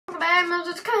gamers,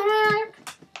 it's Kodak.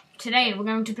 Today we're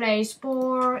going to play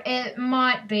Spore. It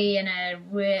might be in a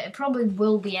it probably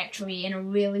will be actually in a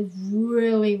really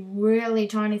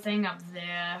tiny thing up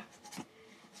there.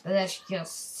 But that's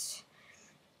just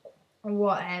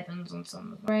what happens on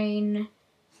some of the brain.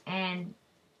 And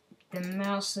the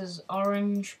mouse is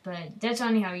orange, but that's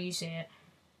only how you see it.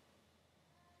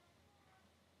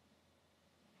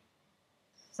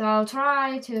 So I'll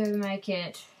try to make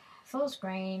it full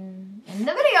screen in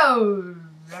the video.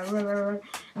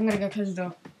 I'm gonna go close the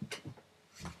door.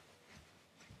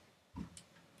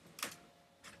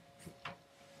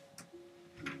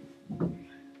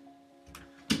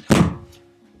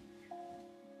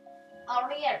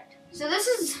 Alright, so this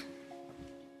is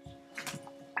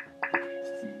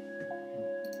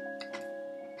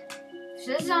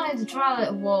only the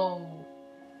trial. Whoa,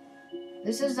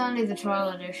 this is only the trial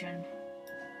edition.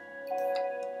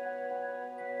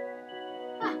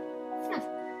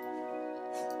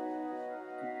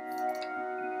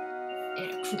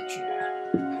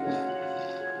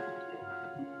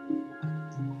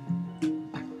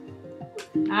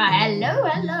 Hello,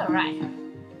 right.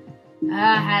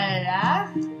 Hello.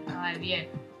 How have you?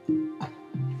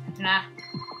 Nah.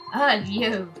 How have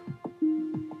you?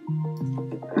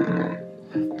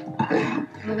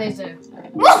 What do they do?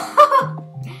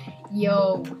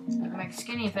 Yo, like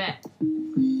skinny and fat.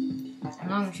 And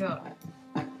long and short.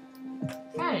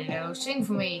 Hello, sing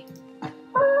for me.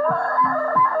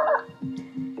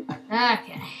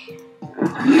 Okay.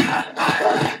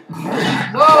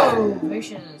 Whoa,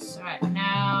 vicious. Right,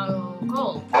 now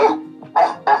cold.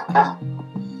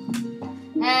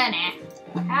 Nah.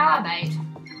 How about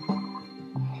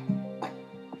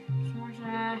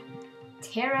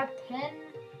terrapin?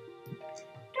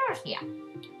 Yeah.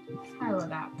 How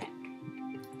about that?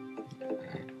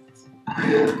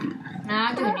 Nah,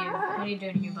 I'm doing you. What are you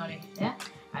doing here, buddy? Yeah?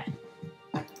 Right.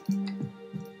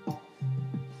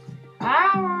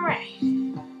 Alright.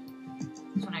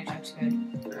 This one actually looks good.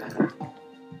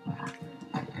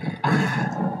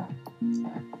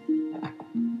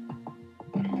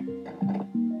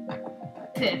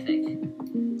 Perfect.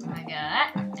 I got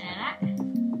that and that.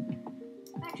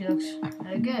 Actually looks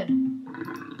really good.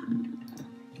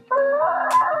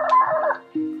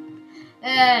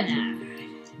 No.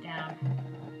 Down.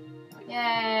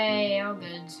 Yay, all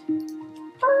good.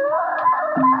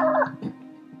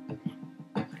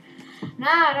 Nah,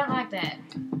 I don't like that.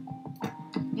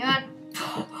 You know what?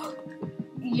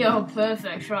 Yo,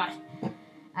 perfect, right.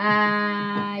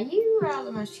 You are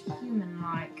the most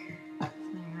human-like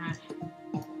thing, right?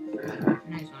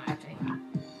 No, he's not actually.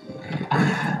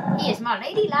 He is more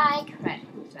ladylike. Right,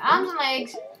 so arms and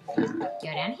legs.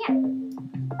 Go down here.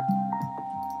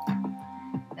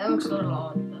 That looks a little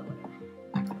odd, but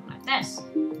whatever. Like this.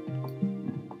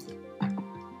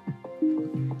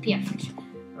 Perfect.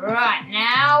 Right,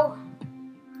 now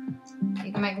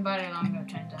you can make the body longer,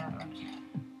 turns out, right?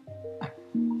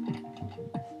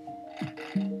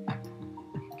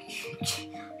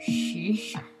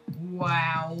 Sheesh.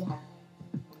 Wow.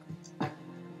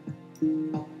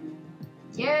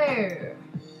 Yo.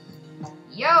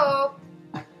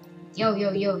 Yo,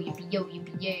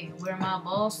 yippee yay. Where my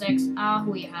ball sticks? Ah,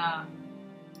 we have.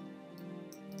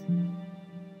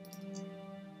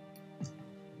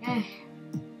 Yeah.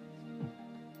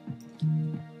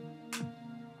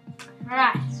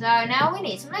 Right, so now we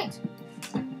need some legs.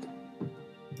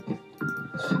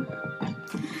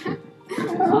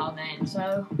 Oh man,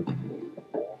 so.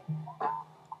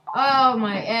 Oh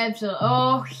my absolute.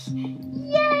 Oh,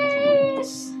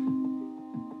 yes!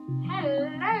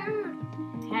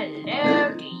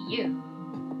 Hello to you.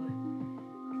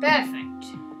 Perfect.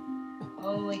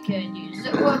 Oh, we could use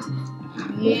it. What?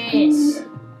 Yes.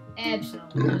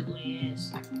 Absolutely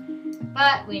yes.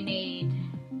 But we need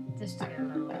this to go a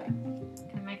little bit.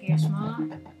 Can I make it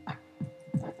smaller?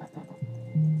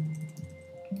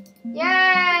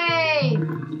 Yay!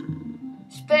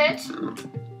 Spit.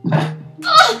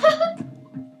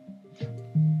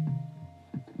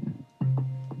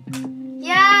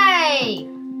 Yay!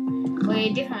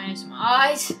 We definitely need some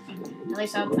eyes. At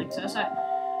least I don't think so. So,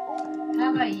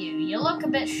 how about you? You look a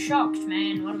bit shocked,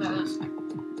 man. What about this?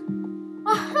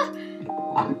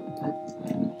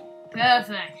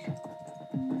 Perfect.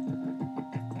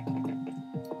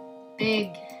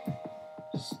 Big,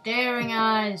 staring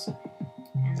eyes.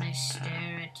 And they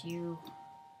stare at you.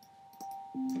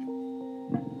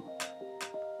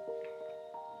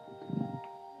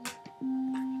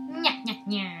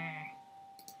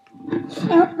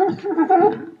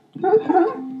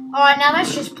 Alright, now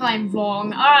that's just plain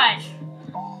wrong. Alright.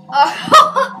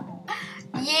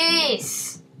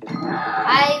 Yes.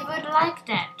 I would like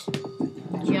that.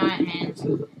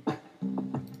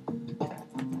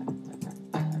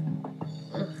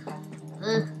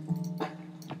 Ugh.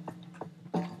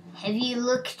 Have you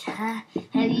looked, have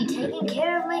you taken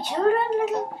care of my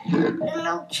children, little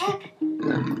old chap?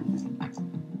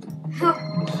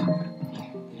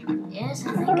 Yes,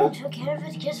 I think I took care of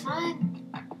it just fine.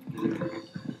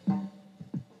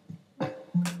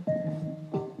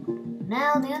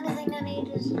 Now the only thing I need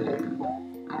is...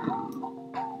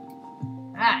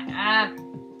 Right,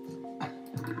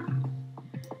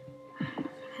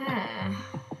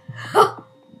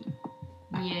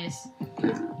 yes.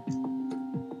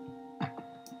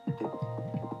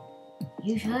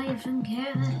 You sure you've taken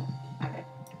care of it?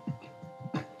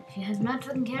 If you have not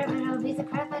taken care of it, I'll beat the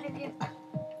crap out of you.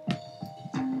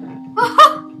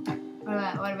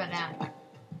 What about now?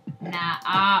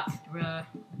 Nah, bruh.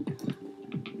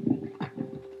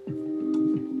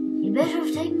 You better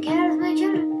have taken care of my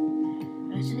children.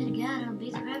 But I swear to God, I'll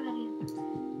beat the crap out of you.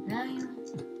 No,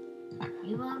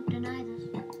 you won't deny this.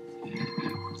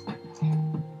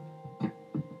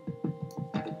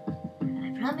 I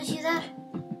promise you that.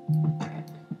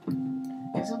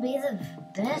 This will be the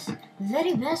best,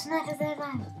 very best night of their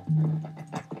lives.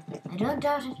 I don't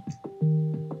doubt it.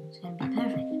 It's going to be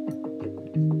perfect.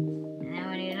 And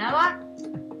then you know what?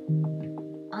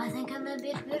 I think I'm a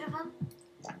bit beautiful.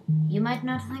 You might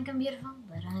not think I'm beautiful,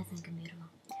 but I think I'm beautiful.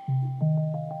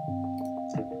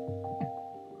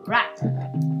 Right.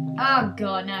 Oh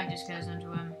god, now it just goes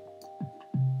into him.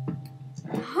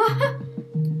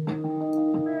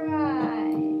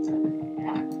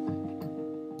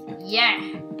 Yeah.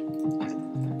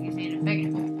 You need it bigger.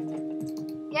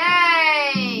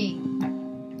 Yay!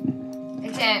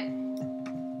 Except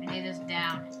we need this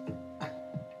down.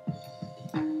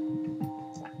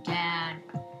 Down.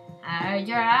 I heard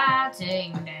your heart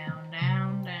sing down,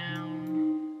 down, down.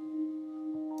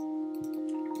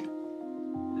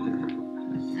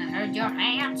 I heard your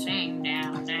hand sing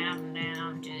down, down,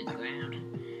 down to the ground.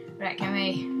 Right, can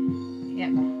we?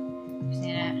 Yep. Just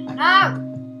need a no.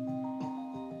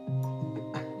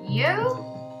 You?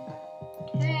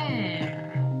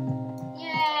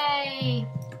 Yay!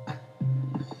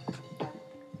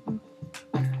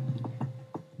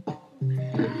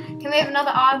 Can we have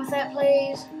another eye with that,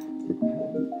 please?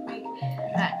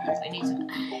 Right, we need some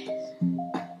eyes.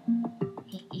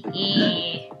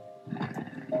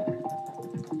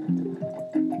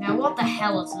 Now, what the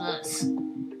hell is this?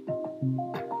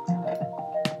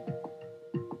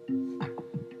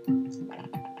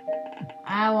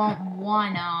 I want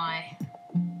one eye.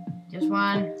 Just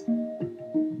one.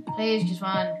 Please, just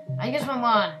one. I just want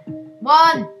one.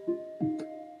 One!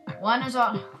 One is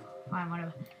all. Fine,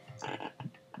 whatever.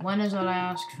 One is all I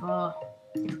asked for.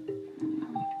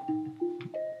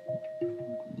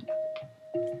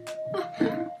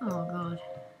 Oh,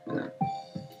 God.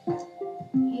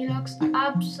 He looks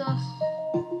absurd.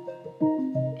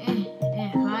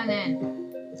 Fine then.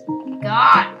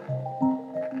 God!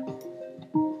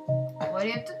 Why do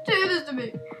you have to do this to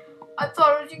me? I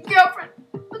thought it was your girlfriend,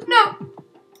 but no.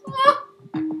 Ah.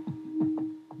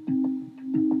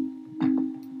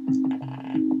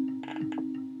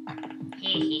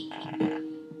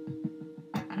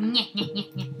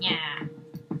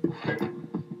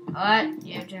 What?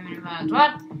 You have too many miles.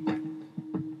 What?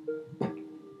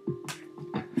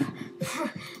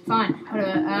 Fine,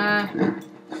 whatever.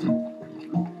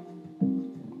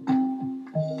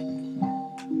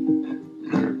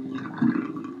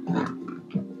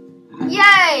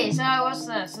 Yay! So what's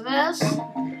this? So this.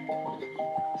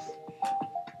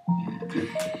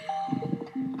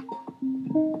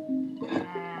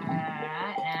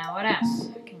 Alright, now what else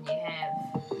can you have?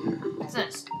 What's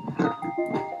this?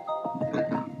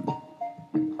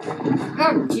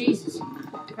 Oh, Jesus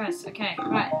Christ, okay,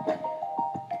 right.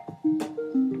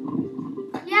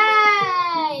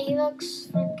 Yay! He looks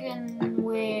freaking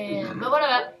weird. But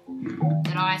whatever.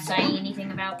 Did I say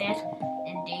anything about that?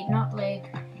 Indeed not,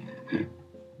 leg.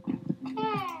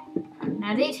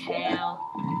 Now detail.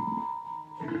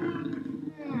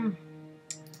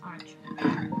 Orange.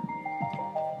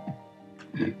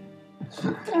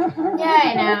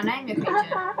 Yay, now name the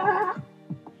creature.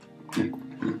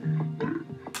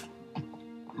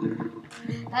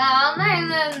 I'll name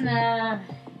them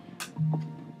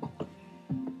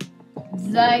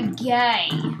the Gay.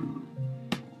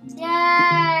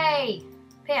 Yay!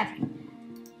 Perfect.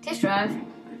 Test drive.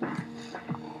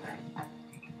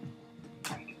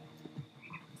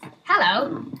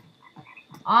 Hello.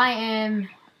 I am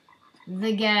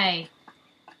the Gay.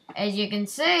 As you can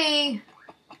see,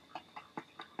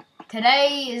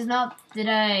 today is not the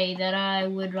day that I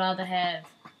would rather have.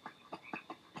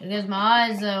 Because my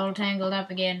eyes are all tangled up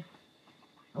again.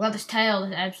 Well, this tail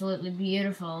is absolutely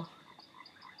beautiful.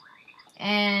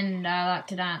 And I like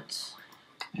to dance.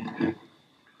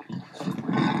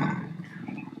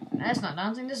 That's not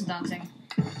dancing, this is dancing.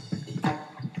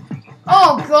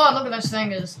 Oh god, look at those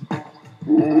fingers.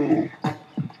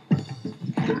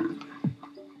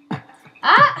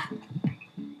 Ah!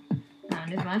 No,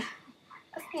 never mind.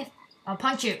 I'll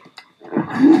punch you.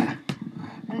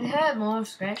 It hurt more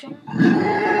scratching.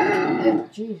 Oh,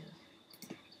 Jesus.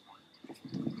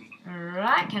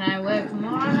 Alright, can I work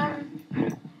more on them?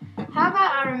 How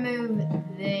about I remove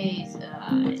these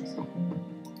eyes?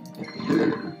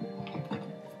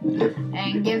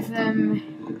 And give them...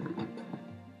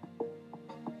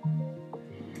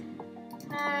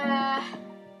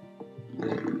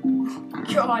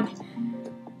 God.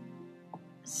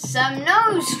 Some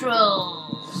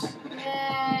nostrils!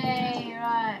 Yay,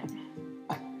 right.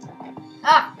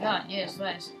 Ah, God, yes,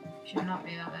 those. Should not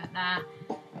be like that. Nah.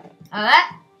 Like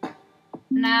that?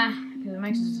 Nah, because it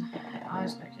makes his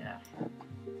eyes stick out.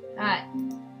 Alright.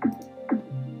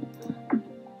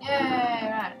 Yay,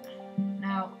 right.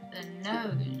 Now, the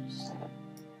nose.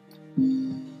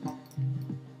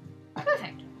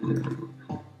 Perfect.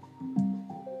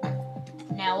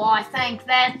 Now, I think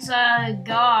that's a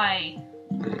guy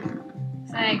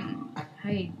thing.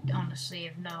 I honestly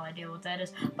have no idea what that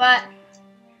is. But,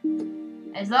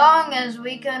 as long as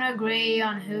we can agree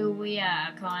on who we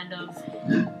are, kind of.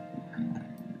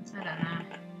 I don't know.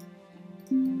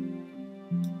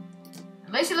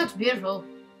 At least he looks beautiful.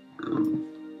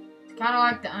 It's kind of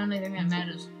like the only thing that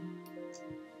matters.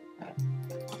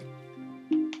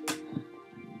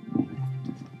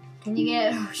 Can you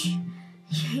get... Oh,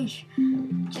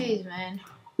 jeez, man.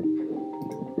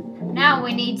 Now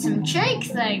we need some cheek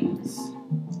things.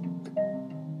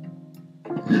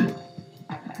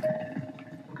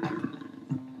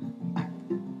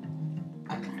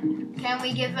 Can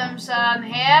we give him some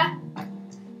hair?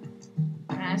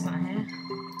 Nah, that's not hair.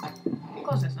 Of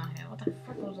course that's not hair. What the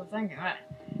frick was I thinking? Right.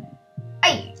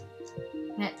 Hey!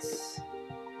 That's...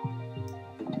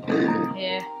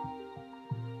 hair.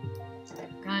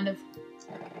 Kind of.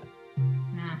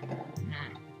 Nah.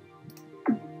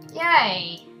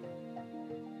 Yay!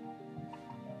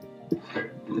 Too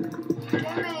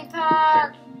many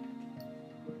parts.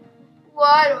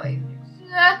 Why do I use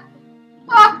that?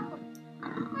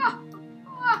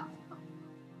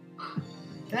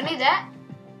 Do I need that?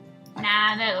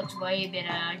 Nah, that looks way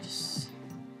better. Just...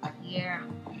 yeah.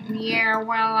 Yeah,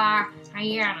 well, I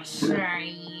gotta say,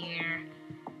 yeah.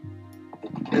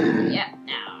 Yep,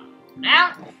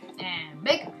 down, and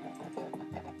big.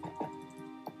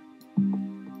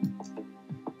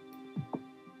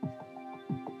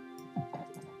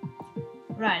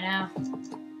 Right now,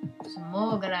 some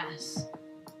more grass.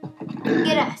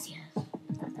 Gracias.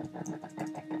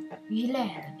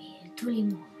 Guilherme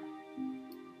Tulimor.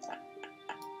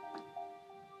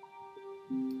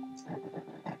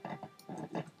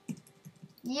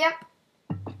 Yep.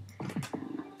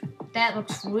 That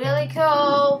looks really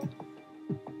cool.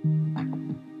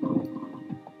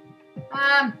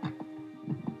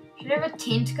 Should I have a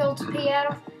tentacle to pee out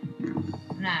of?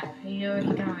 No, he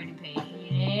can already pee. He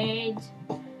needs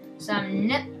some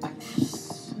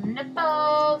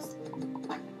nipples.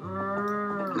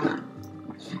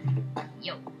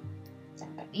 Yo.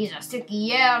 These are sticky,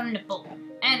 yeah, nipple.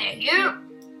 And a you.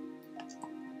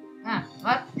 Ah,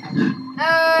 what?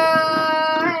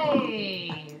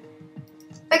 Hey!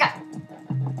 Pick up!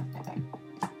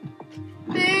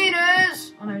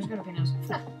 Penis! Oh no, he's got a penis.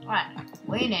 Alright,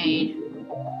 we need...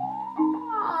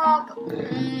 Oh,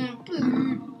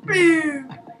 please. I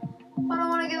don't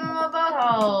want to give him a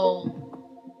butthole.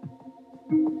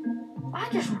 I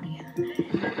just want to give him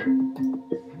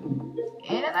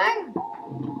anything?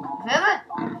 Feather?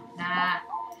 Nah.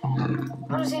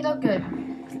 How does he look good?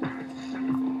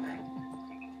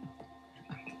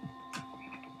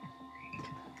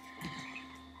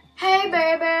 Hey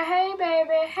baby, hey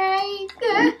baby, hey.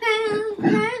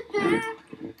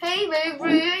 Hey baby,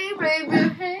 hey baby,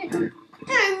 hey.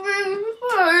 Hey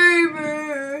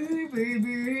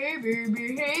baby, hey baby,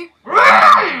 hey.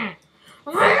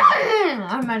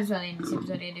 I might as well end this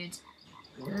episode here, dudes.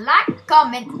 Like,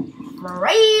 comment,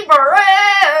 favorite.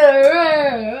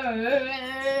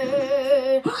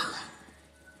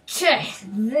 Check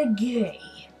the Gay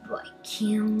by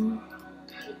Kim.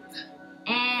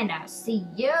 And I'll see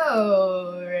you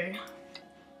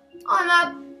on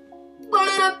the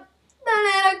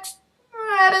next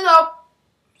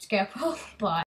episode. Bye.